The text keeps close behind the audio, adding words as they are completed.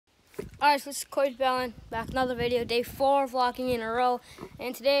Alright, so this is Coach Bellin, back with another video, day 4 vlogging in a row.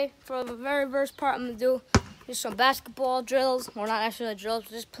 And today, for the very first part, I'm going to do just some basketball drills. Well, not necessarily drills,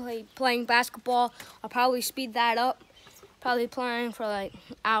 but just playing basketball. I'll probably speed that up. Probably playing for like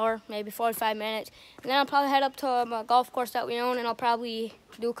an hour, maybe 45 minutes. And then I'll probably head up to my golf course that we own, and I'll probably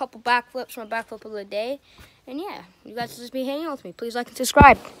do a couple backflips, my backflip of the day. And yeah, you guys will just be hanging out with me. Please like and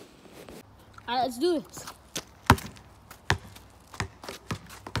subscribe. Alright, let's do this.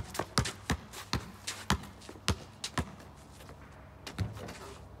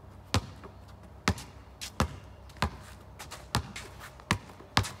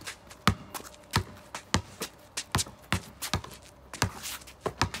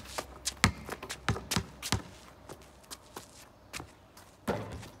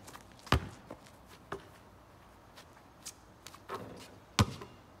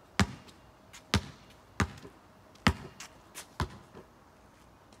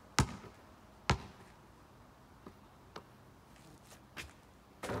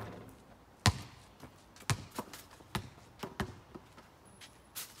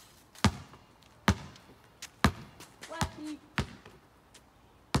 Lefty.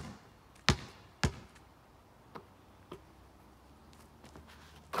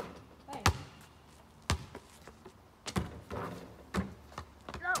 Hey.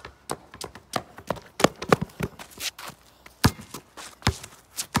 Go.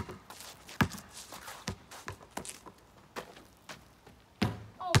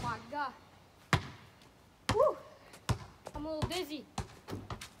 Oh my God. Woo. I'm a little dizzy.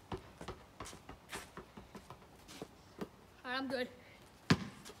 Alright, I'm good.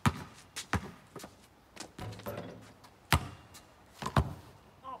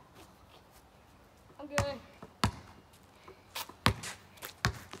 Oh. I'm good.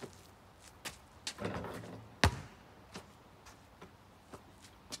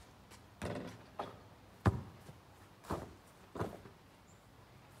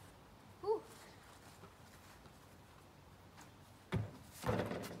 Whew.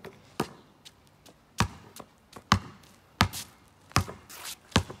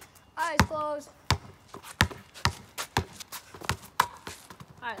 Eyes closed.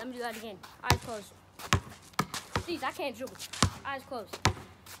 Alright, let me do that again. Eyes closed. Jeez, I can't dribble. Eyes closed.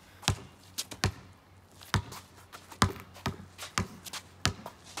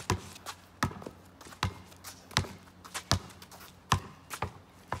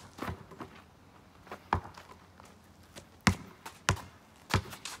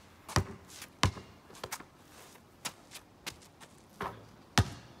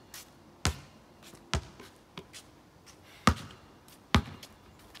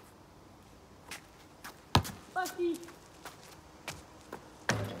 Lefty.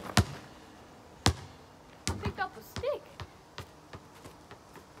 Picked up a stick.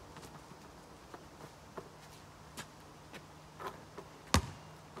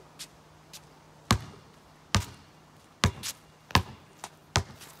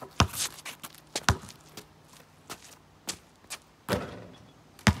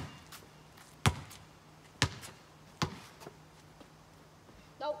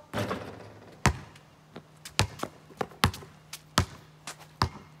 Nope.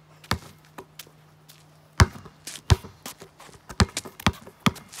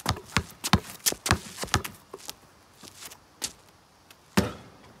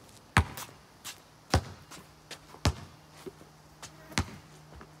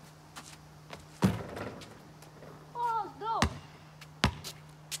 Oh, let's go.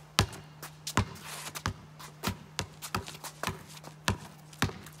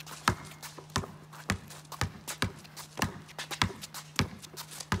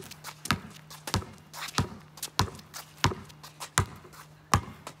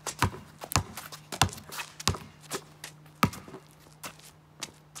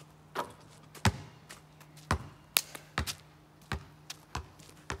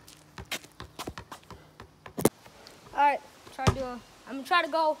 Alright, I'm gonna try to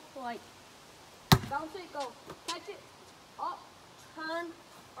go like bounce it, go catch it, up, turn,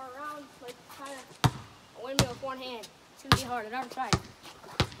 around, like kind of a windmill with one hand. It's gonna be hard. I've never tried it.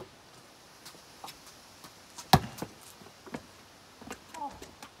 Oh,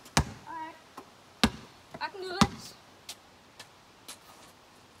 alright. I can do this.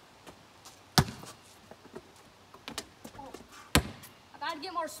 Oh. I gotta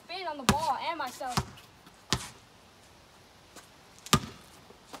get more spin on the ball and myself.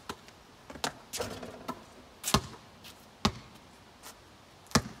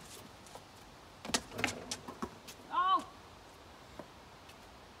 Oh!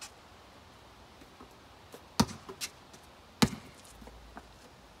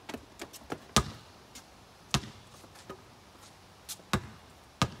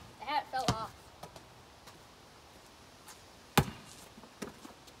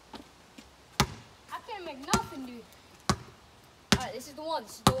 This is the one.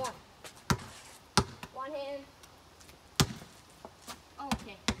 This is the one. One hand.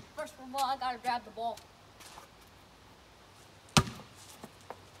 Okay. First of all, I gotta grab the ball.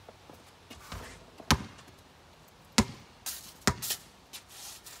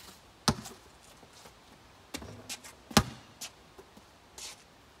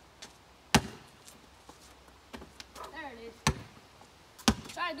 There it is.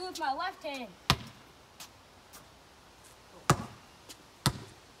 Try to do it with my left hand.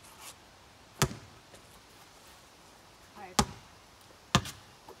 Alright.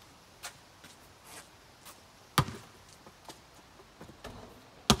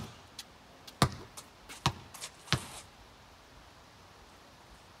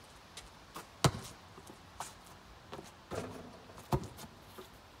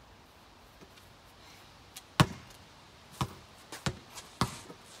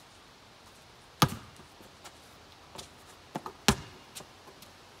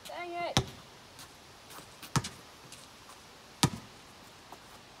 Dang it.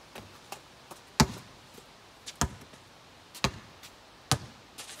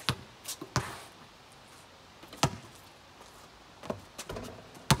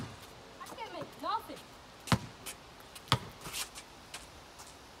 I can't make nothing.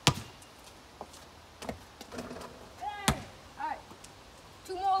 There. Alright.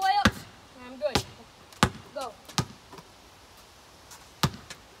 2 more layups and I'm good. Go.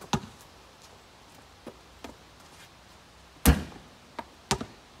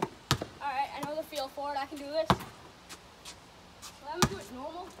 Alright, I know the feel for it. I can do this. Let me do it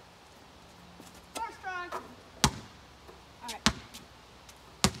normal. First try. Alright.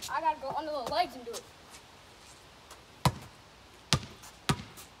 I gotta go under the legs and do it.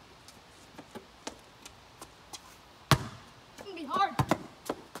 It's gonna be hard.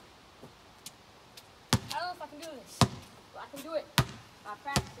 I don't know if I can do this, but I can do it. I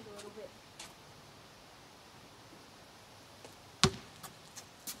practice it a little bit.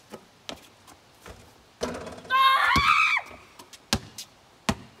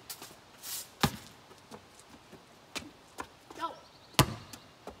 Go.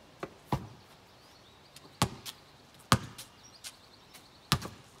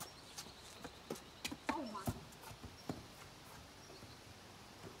 Oh my.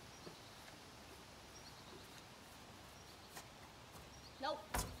 Nope.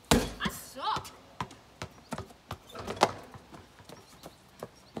 I suck.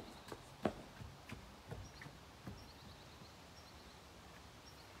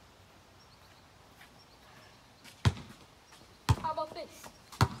 How about this?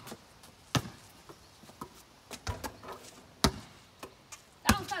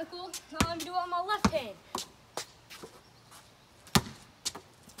 That one's kind of cool. Now let me do it on my left hand.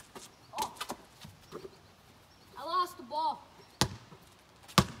 Oh. I lost the ball.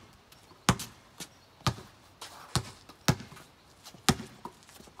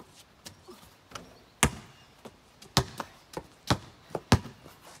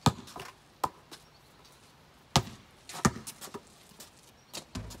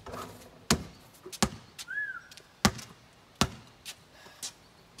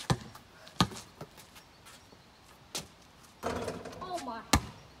 Oh my.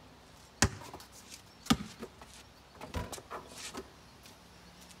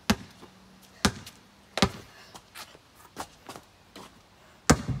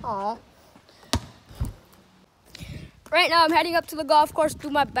 Aw. Right now I'm heading up to the golf course to do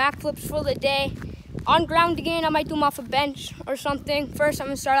my backflips for the day. On ground again, I might do them off a bench or something. First, I'm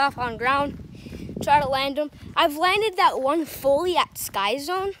gonna start off on ground, try to land them. I've landed that one fully at Sky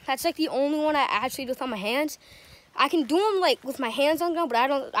Zone. That's like the only one I actually do with on my hands. I can do them like with my hands on ground, but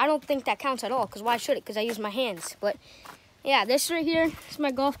I don't think that counts at all. Cause why should it? Cause I use my hands. But yeah, this right here is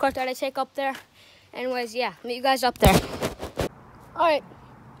my golf cart that I take up there. Anyways, yeah, meet you guys up there. All right,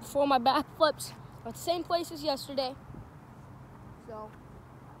 for my backflips, at the same place as yesterday. So,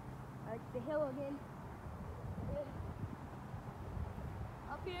 the hill again.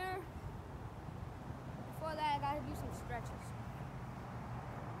 Up here. Before that, I gotta do some stretches.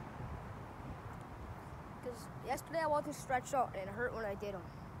 Because yesterday I wasn't stretched out and it hurt when I did them.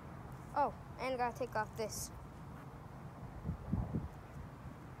 Oh, and I gotta take off this.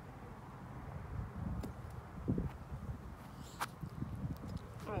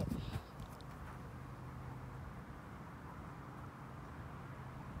 Alright.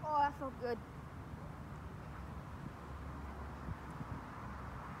 Oh, that felt good.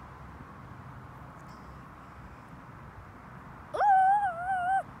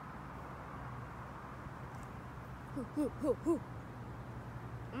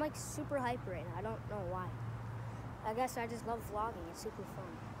 I'm like super hyper right now. I don't know why. I guess I just love vlogging. It's super fun.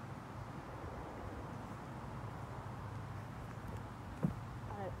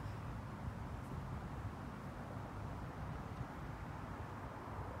 Alright.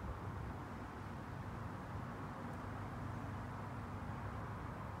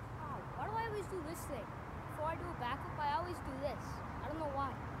 Oh, why do I always do this thing? Before I do a backflip, I always do this. I don't know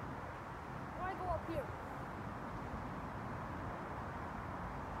why. Why do I go up here?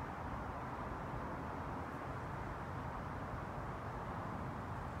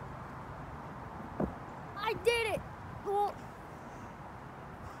 I did it! Well,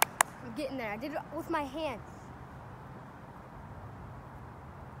 I'm getting there. I did it with my hands.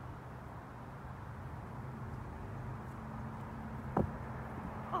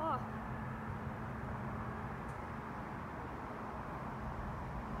 Oh.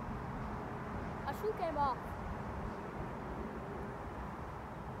 My shoe came off.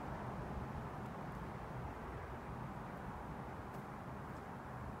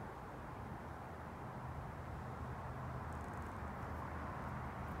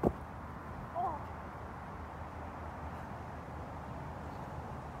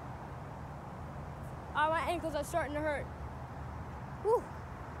 Oh, my ankles are starting to hurt. Whew.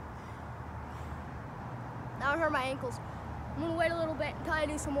 Now I hurt my ankles. I'm gonna wait a little bit until I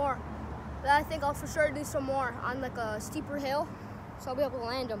do some more. But I think I'll for sure do some more on like a steeper hill, so I'll be able to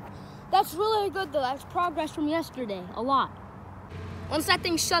land them. That's really good though. That's progress from yesterday, a lot. Once that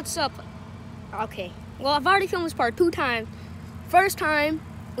thing shuts up, okay. Well, I've already filmed this part 2 times. First time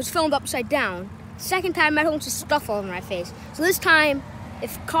was filmed upside down. Second time, I had a bunch of stuff all over my face. So this time,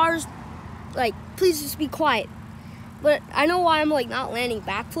 if cars, like, please just be quiet. But I know why I'm like not landing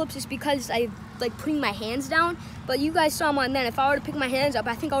backflips. It's because I like putting my hands down. But you guys saw mine then. If I were to pick my hands up,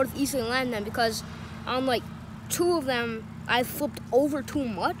 I think I would have easily landed them because on like 2 of them, I flipped over too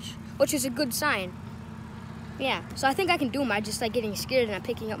much, which is a good sign. Yeah, so I think I can do them. I just like getting scared and I'm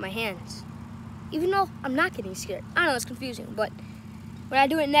picking up my hands. Even though I'm not getting scared. I know it's confusing, but when I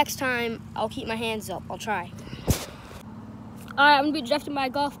do it next time, I'll keep my hands up. I'll try. All right, I'm gonna be drifting my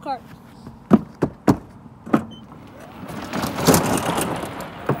golf cart.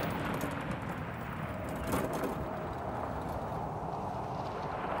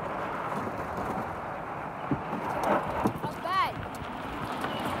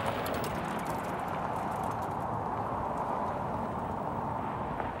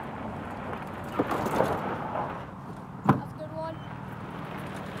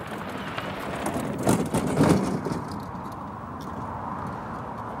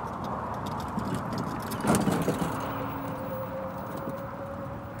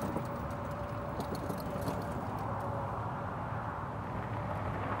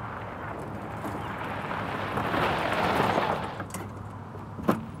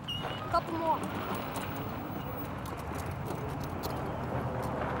 Couple more.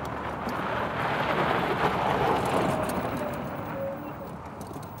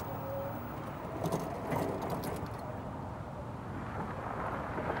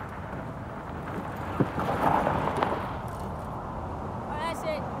 That's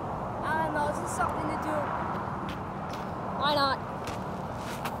it. I don't know, this is something to do. Why not?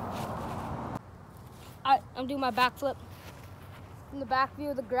 I'm doing my backflip. In the back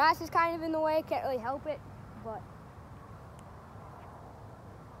view, the grass is kind of in the way, can't really help it, but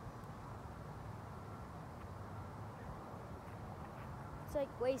it's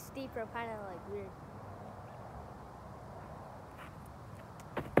like way steeper, kind of like weird.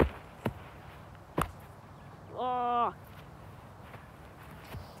 Oh,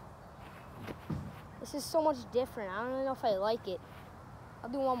 this is so much different. I don't even know if I like it. I'll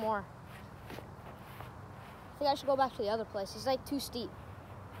do one more. I think I should go back to the other place. It's like too steep.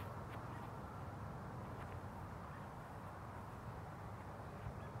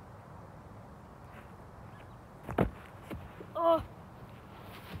 Oh,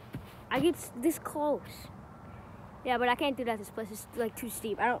 I get this close. Yeah, but I can't do that at this place. It's like too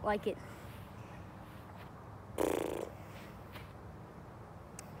steep. I don't like it.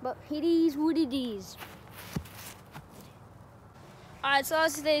 But it is what it is. Alright, so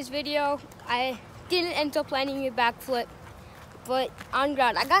that's today's video. I didn't end up landing a backflip, but on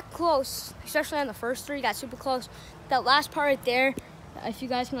ground I got close, especially on the first 3. Got super close. That last part right there, if you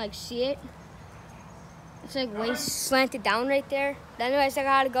guys can like see it, it's like way slanted down right there. But anyways, I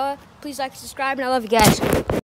gotta go. Please like, subscribe, and I love you guys.